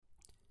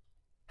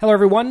Hello,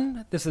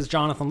 everyone. This is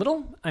Jonathan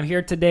Little. I'm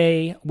here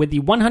today with the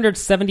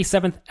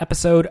 177th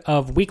episode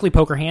of Weekly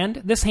Poker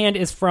Hand. This hand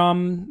is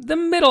from the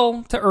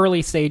middle to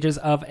early stages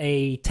of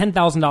a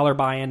 $10,000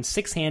 buy-in,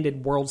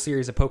 six-handed World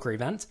Series of Poker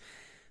event.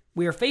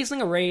 We are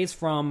facing a raise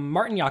from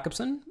Martin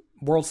Jakobsen,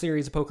 World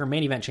Series of Poker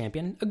main event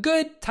champion, a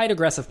good, tight,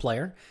 aggressive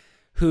player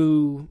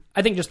who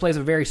I think just plays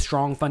a very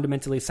strong,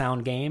 fundamentally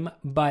sound game,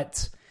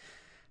 but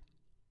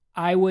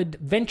I would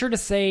venture to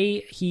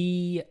say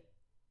he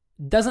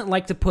doesn't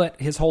like to put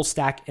his whole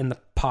stack in the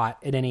pot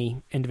at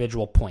any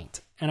individual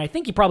point. And I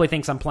think he probably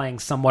thinks I'm playing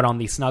somewhat on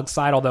the snug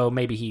side, although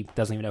maybe he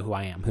doesn't even know who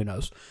I am. Who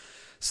knows?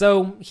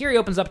 So here he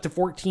opens up to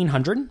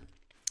 1,400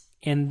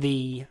 in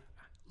the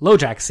low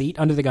jack seat,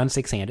 under the gun,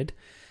 six-handed.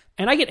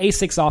 And I get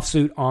ace-6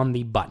 offsuit on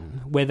the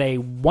button with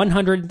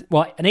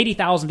an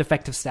 80,000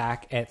 effective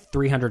stack at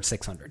 300,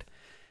 600.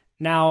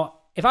 Now,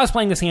 if I was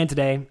playing this hand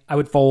today, I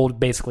would fold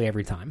basically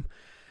every time.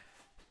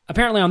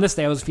 Apparently on this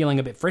day I was feeling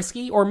a bit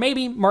frisky, or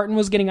maybe Martin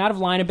was getting out of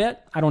line a bit.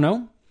 I don't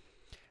know.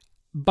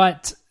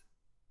 But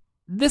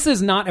this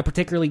is not a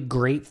particularly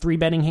great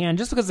 3-betting hand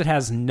just because it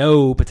has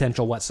no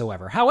potential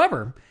whatsoever.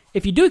 However,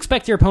 if you do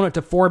expect your opponent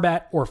to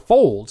 4-bet or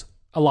fold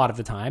a lot of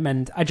the time,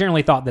 and I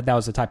generally thought that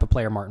was the type of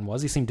player Martin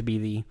was. He seemed to be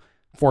the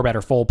 4-bet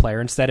or fold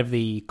player instead of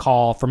the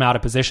call from out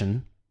of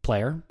position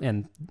player,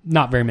 and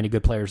not very many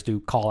good players do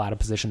call out of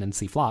position and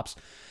see flops.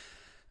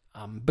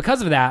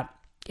 Because of that,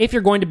 if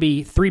you're going to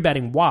be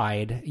 3-betting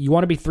wide, you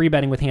want to be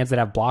 3-betting with hands that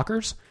have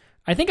blockers.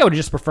 I think I would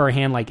just prefer a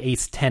hand like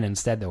ace-10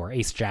 instead, though, or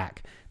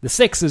ace-jack. The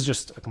 6 is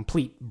just a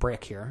complete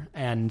brick here.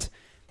 And,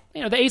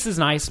 the ace is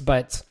nice,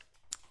 but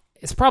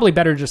it's probably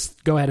better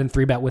just go ahead and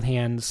 3-bet with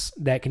hands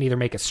that can either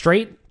make a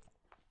straight,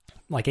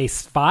 like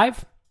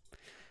ace-5,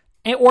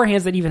 or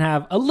hands that even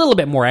have a little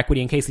bit more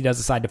equity in case he does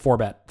decide to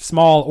 4-bet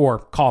small or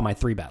call my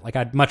 3-bet. Like,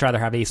 I'd much rather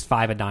have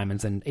ace-5 of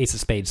diamonds than ace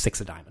of spades,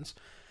 6 of diamonds.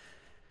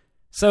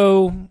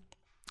 So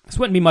this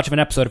wouldn't be much of an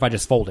episode if I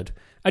just folded.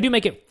 I do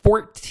make it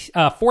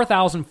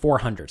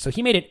 4,400. So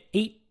he made it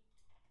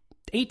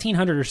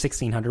 1,800 or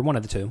 1,600, one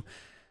of the two.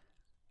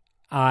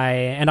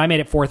 I made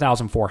it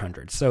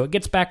 4,400. So it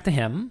gets back to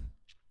him.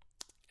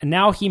 And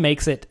now he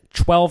makes it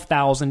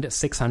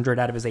 12,600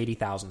 out of his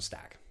 80,000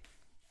 stack.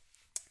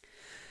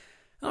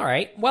 All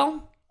right,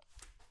 well,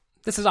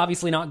 this is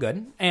obviously not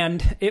good.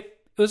 And it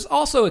was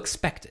also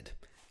expected.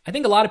 I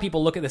think a lot of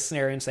people look at this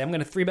scenario and say, I'm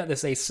going to 3-bet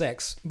this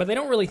ace-6, but they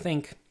don't really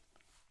think,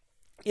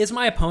 is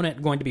my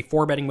opponent going to be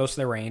 4-betting most of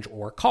their range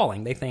or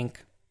calling? They think,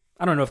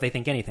 I don't know if they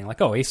think anything,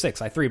 like, oh,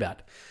 ace-6, I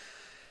 3-bet.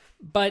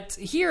 But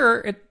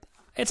here,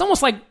 it's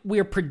almost like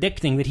we're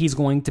predicting that he's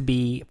going to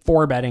be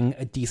 4-betting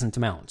a decent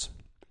amount.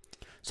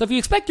 So if you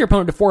expect your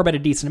opponent to 4-bet a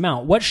decent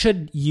amount, what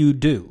should you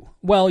do?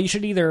 Well, you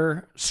should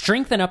either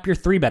strengthen up your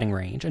 3-betting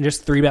range and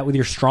just 3-bet with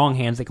your strong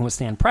hands that can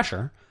withstand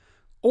pressure,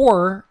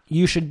 or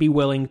you should be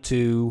willing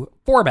to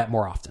 4-bet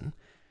more often.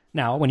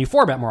 Now, when you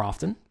 4-bet more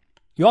often,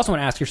 you also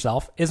want to ask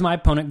yourself, is my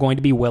opponent going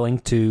to be willing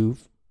to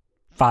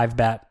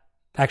 5-bet?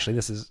 Actually,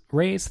 this is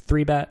raise,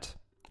 3-bet,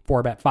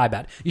 4-bet,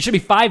 5-bet. You should be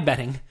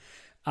 5-betting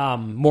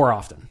more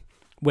often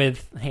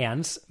with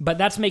hands, but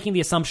that's making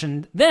the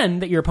assumption then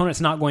that your opponent's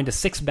not going to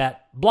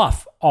 6-bet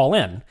bluff all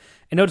in.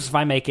 And notice if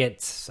I make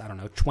it,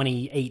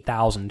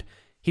 28,000,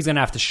 he's going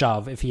to have to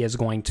shove if he is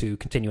going to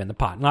continue in the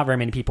pot. Not very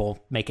many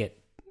people make it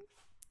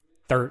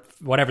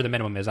whatever the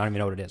minimum is. I don't even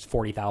know what it is,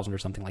 40,000 or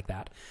something like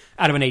that,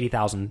 out of an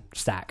 80,000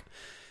 stack.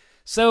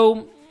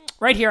 So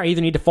right here, I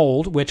either need to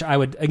fold, which I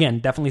would, again,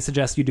 definitely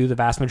suggest you do the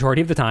vast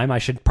majority of the time. I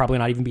should probably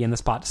not even be in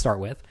this pot to start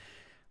with.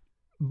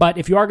 But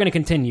if you are going to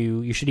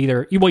continue, you should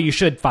you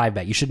should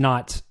 5-bet. You should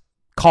not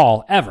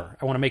call ever.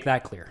 I want to make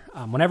that clear.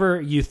 Whenever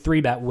you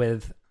 3-bet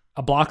with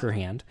a blocker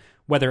hand,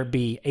 whether it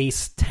be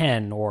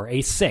ace-10 or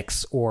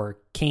ace-6 or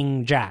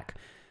king-jack,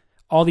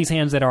 all these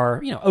hands that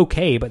are,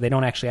 okay, but they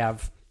don't actually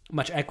have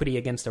much equity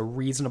against a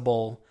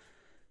reasonable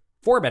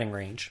 4-betting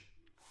range,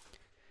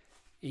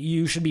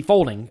 you should be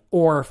folding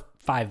or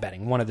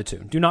 5-betting, one of the two.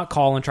 Do not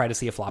call and try to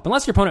see a flop,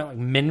 unless your opponent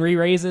min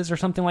re-raises or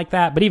something like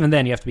that. But even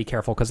then, you have to be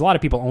careful because a lot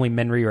of people only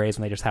min re-raise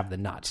when they just have the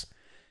nuts.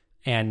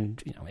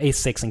 And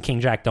ace-6 and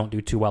king-jack don't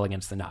do too well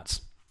against the nuts.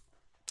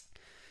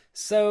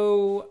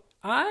 So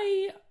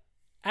I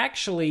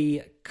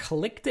actually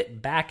clicked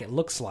it back, it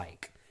looks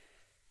like.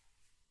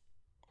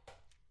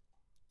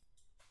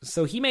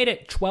 So he made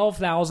it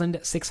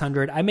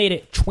 12,600. I made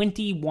it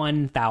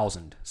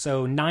 21,000.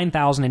 So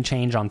 9,000 and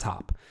change on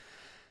top.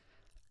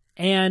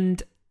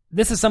 And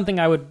this is something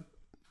I would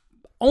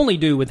only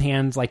do with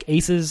hands like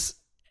aces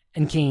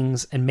and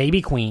kings and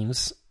maybe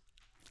queens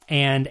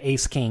and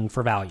ace-king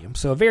for value.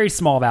 So a very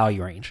small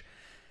value range.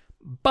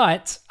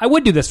 But I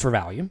would do this for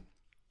value.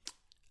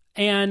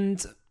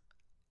 And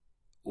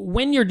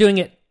when you're doing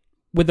it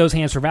with those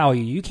hands for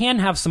value, you can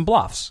have some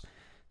bluffs.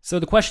 So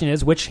the question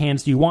is, which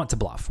hands do you want to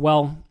bluff?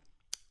 Well,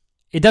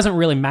 it doesn't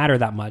really matter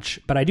that much,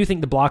 but I do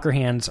think the blocker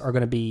hands are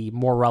going to be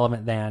more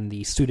relevant than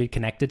the suited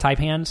connected type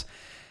hands.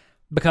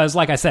 Because,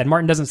 like I said,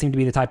 Martin doesn't seem to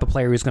be the type of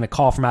player who's going to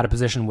call from out of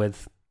position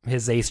with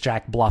his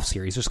ace-jack bluffs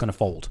here. He's just going to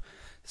fold.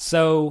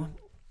 So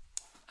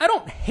I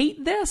don't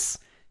hate this,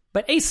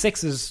 but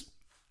ace-6 is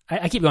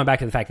I keep going back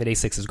to the fact that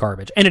ace-6 is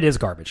garbage, and it is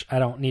garbage. I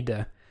don't need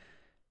to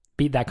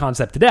beat that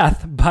concept to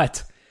death,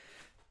 but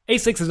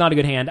ace-6 is not a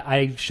good hand.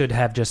 I should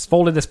have just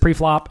folded this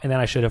pre-flop, and then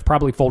I should have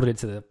probably folded it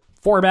to the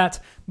 4-bet.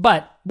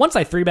 But once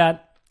I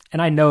 3-bet,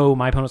 and I know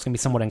my opponent's going to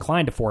be somewhat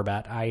inclined to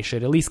 4-bet, I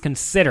should at least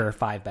consider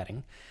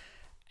 5-betting.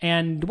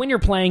 And when you're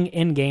playing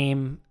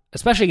in-game,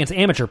 especially against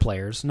amateur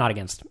players, not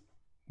against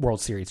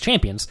World Series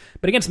champions,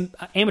 but against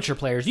amateur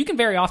players, you can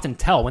very often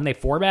tell when they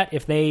 4-bet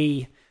if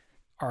they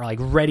are like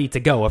ready to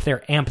go, if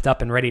they're amped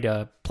up and ready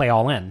to play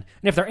all in. And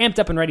if they're amped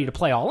up and ready to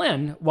play all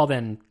in, well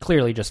then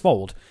clearly just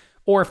fold.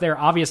 Or if they're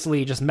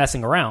obviously just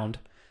messing around,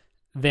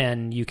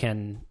 then you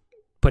can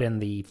put in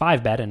the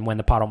 5-bet and win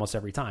the pot almost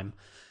every time.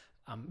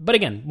 But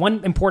again,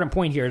 one important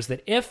point here is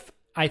that if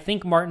I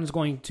think Martin's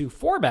going to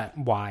 4-bet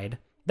wide,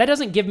 that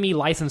doesn't give me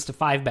license to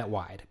 5-bet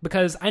wide,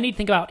 because I need to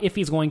think about if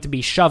he's going to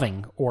be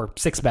shoving or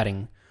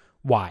 6-betting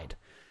wide.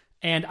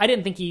 And I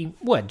didn't think he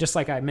would. Just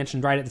like I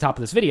mentioned right at the top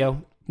of this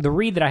video, the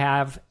read that I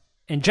have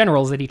in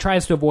general is that he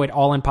tries to avoid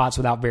all-in pots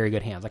without very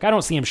good hands. Like, I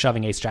don't see him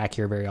shoving ace-jack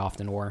here very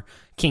often, or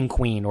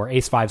king-queen, or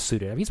ace-5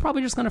 suited. He's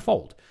probably just going to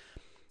fold.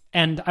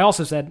 And I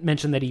also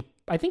mentioned that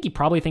I think he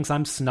probably thinks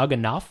I'm snug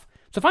enough.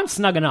 So if I'm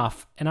snug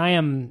enough, and I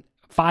am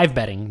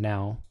 5-betting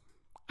now,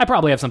 I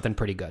probably have something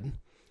pretty good.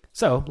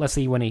 So let's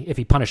see if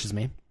he punishes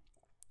me.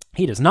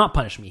 He does not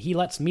punish me. He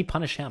lets me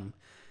punish him.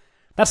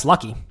 That's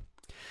lucky.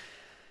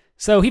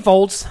 So he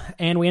folds,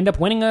 and we end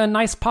up winning a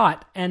nice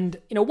pot. And,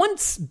 one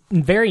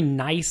very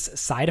nice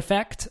side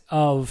effect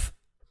of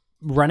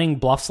running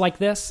bluffs like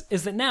this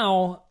is that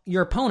now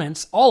your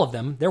opponents, all of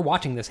them, they're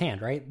watching this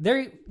hand, right?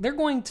 They're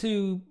going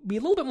to be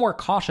a little bit more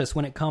cautious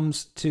when it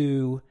comes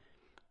to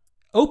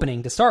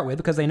opening to start with,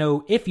 because they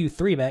know if you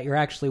 3-bet, you're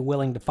actually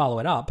willing to follow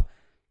it up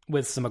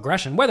with some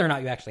aggression, whether or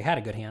not you actually had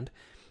a good hand.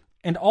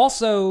 And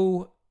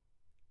also,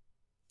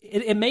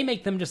 it may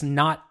make them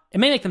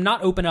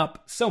not open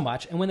up so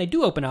much. And when they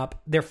do open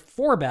up, their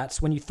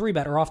 4-bets, when you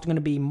 3-bet, are often going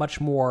to be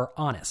much more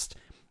honest.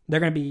 They're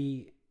going to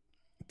be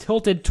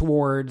tilted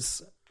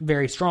towards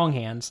very strong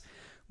hands,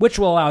 which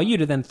will allow you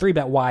to then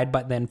 3-bet wide,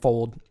 but then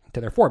fold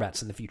to their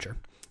 4-bets in the future,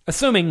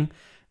 assuming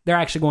they're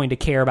actually going to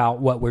care about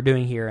what we're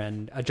doing here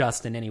and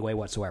adjust in any way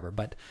whatsoever.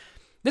 But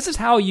this is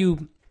how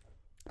you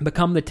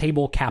become the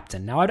table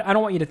captain. Now, I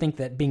don't want you to think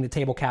that being the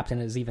table captain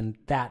is even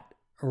that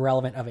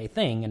relevant of a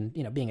thing.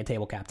 And, being a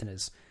table captain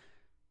is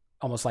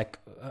almost like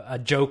a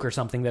joke or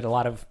something that a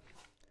lot of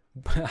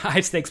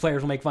high-stakes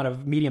players will make fun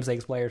of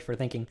medium-stakes players for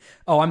thinking,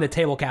 oh, I'm the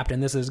table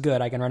captain, this is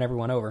good, I can run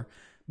everyone over.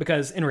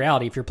 Because in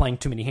reality, if you're playing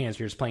too many hands,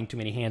 you're just playing too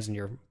many hands and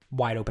you're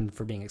wide open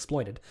for being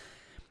exploited.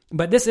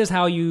 But this is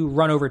how you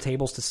run over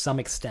tables to some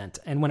extent.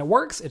 And when it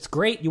works, it's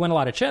great. You win a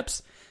lot of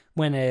chips.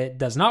 When it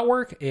does not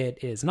work,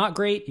 it is not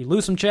great. You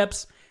lose some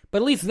chips. But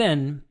at least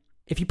then,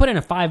 if you put in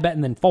a 5-bet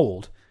and then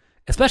fold,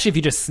 especially if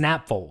you just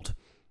snap fold,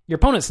 your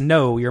opponents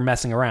know you're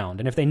messing around.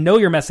 And if they know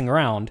you're messing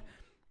around,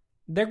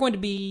 they're going to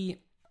be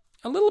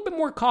a little bit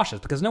more cautious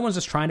because no one's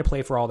just trying to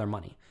play for all their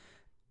money.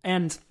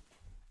 And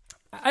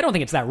I don't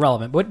think it's that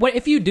relevant, but what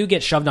if you do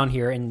get shoved on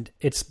here and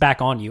it's back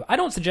on you? I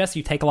don't suggest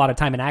you take a lot of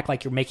time and act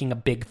like you're making a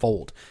big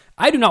fold.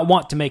 I do not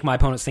want to make my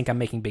opponents think I'm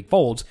making big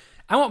folds.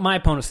 I want my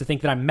opponents to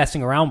think that I'm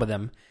messing around with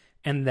them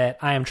and that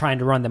I am trying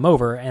to run them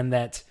over and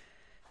that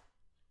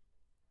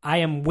I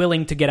am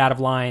willing to get out of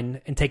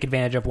line and take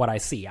advantage of what I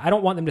see. I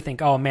don't want them to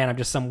think, oh man, I'm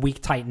just some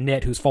weak, tight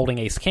nit who's folding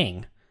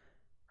ace-king,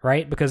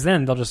 right? Because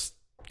then they'll just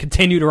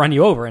continue to run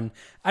you over. And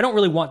I don't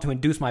really want to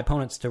induce my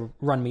opponents to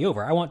run me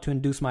over. I want to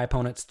induce my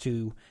opponents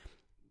to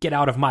get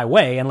out of my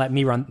way and let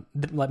me run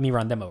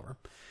them over.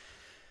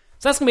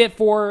 So that's going to be it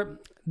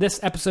for this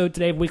episode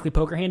today of Weekly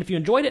Poker Hand. If you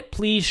enjoyed it,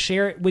 please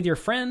share it with your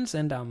friends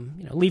and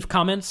leave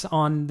comments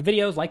on the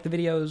videos, like the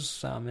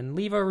videos, and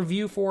leave a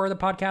review for the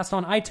podcast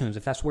on iTunes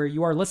if that's where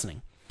you are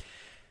listening.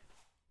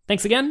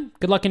 Thanks again.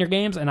 Good luck in your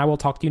games, and I will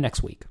talk to you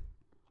next week.